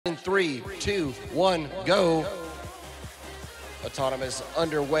In 3, 2, 1, go. Autonomous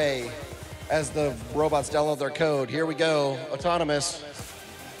underway as the robots download their code. Here we go. Autonomous.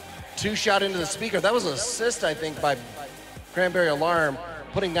 2-shot into the speaker. That was an assist, I think, by Cranberry Alarm,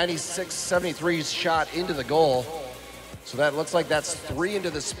 putting 96-73's shot into the goal. So that looks like that's 3 into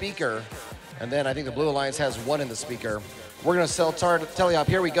the speaker. And then I think the Blue Alliance has 1 in the speaker. We're going to sell teleop.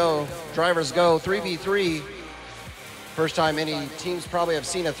 Here we go. Drivers go. 3v3. First time any teams probably have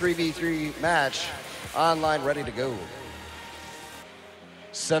seen a 3v3 match. Online, ready to go.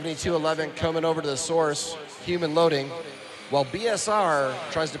 72-11 coming over to the source. Human loading. While BSR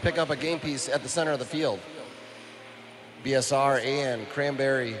tries to pick up a game piece at the center of the field. BSR and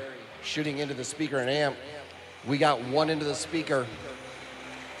Cranberry shooting into the speaker and amp. We got 1 into the speaker.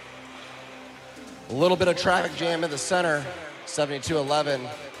 A little bit of traffic jam in the center. 72-11.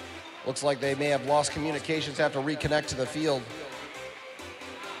 Looks like they may have lost communications, have to reconnect to the field.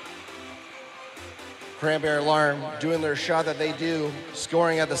 Cranberry Alarm doing their shot that they do,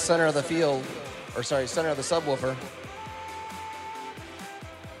 scoring at the center of the field, or sorry, center of the subwoofer.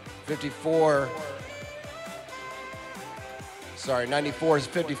 94 is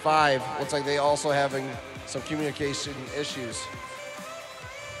 55. Looks like they also having some communication issues.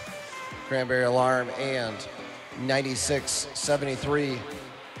 Cranberry Alarm and 96-73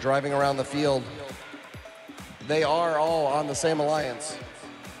 driving around the field. They are all on the same alliance.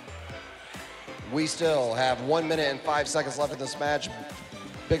 We still have 1 minute and 5 seconds left in this match.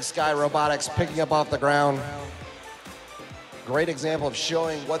 Big Sky Robotics picking up off the ground. Great example of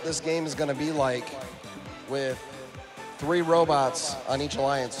showing what this game is going to be like with 3 robots on each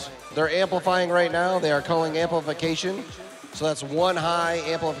alliance. They're amplifying right now. They are calling amplification. So that's 1 high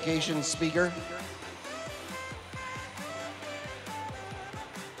amplification speaker.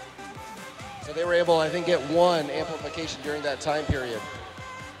 So they were able, I think, get 1 amplification during that time period.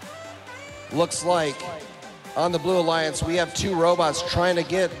 Looks like on the Blue Alliance, we have 2 robots trying to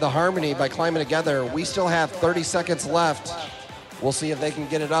get the harmony by climbing together. We still have 30 seconds left. We'll see if they can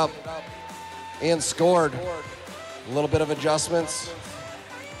get it up and scored. A little bit of adjustments.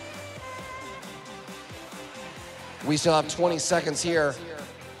 We still have 20 seconds here.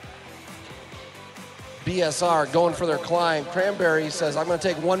 BSR going for their climb. Cranberry says, I'm going to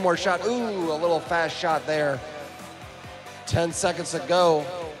take 1 more shot. Ooh, a little fast shot there. 10 seconds to go.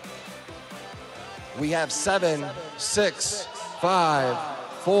 We have 7, 6, 5,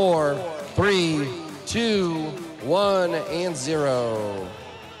 4, 3, 2, 1, and 0.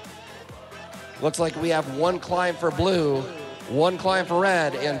 Looks like we have 1 climb for blue, 1 climb for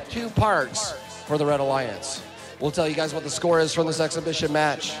red, and 2 parks for the Red Alliance. We'll tell you guys what the score is from this exhibition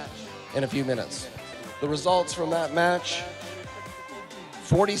match in a few minutes. The results from that match,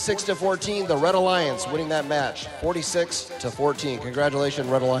 46-14, the Red Alliance winning that match, 46-14. Congratulations,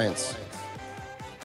 Red Alliance.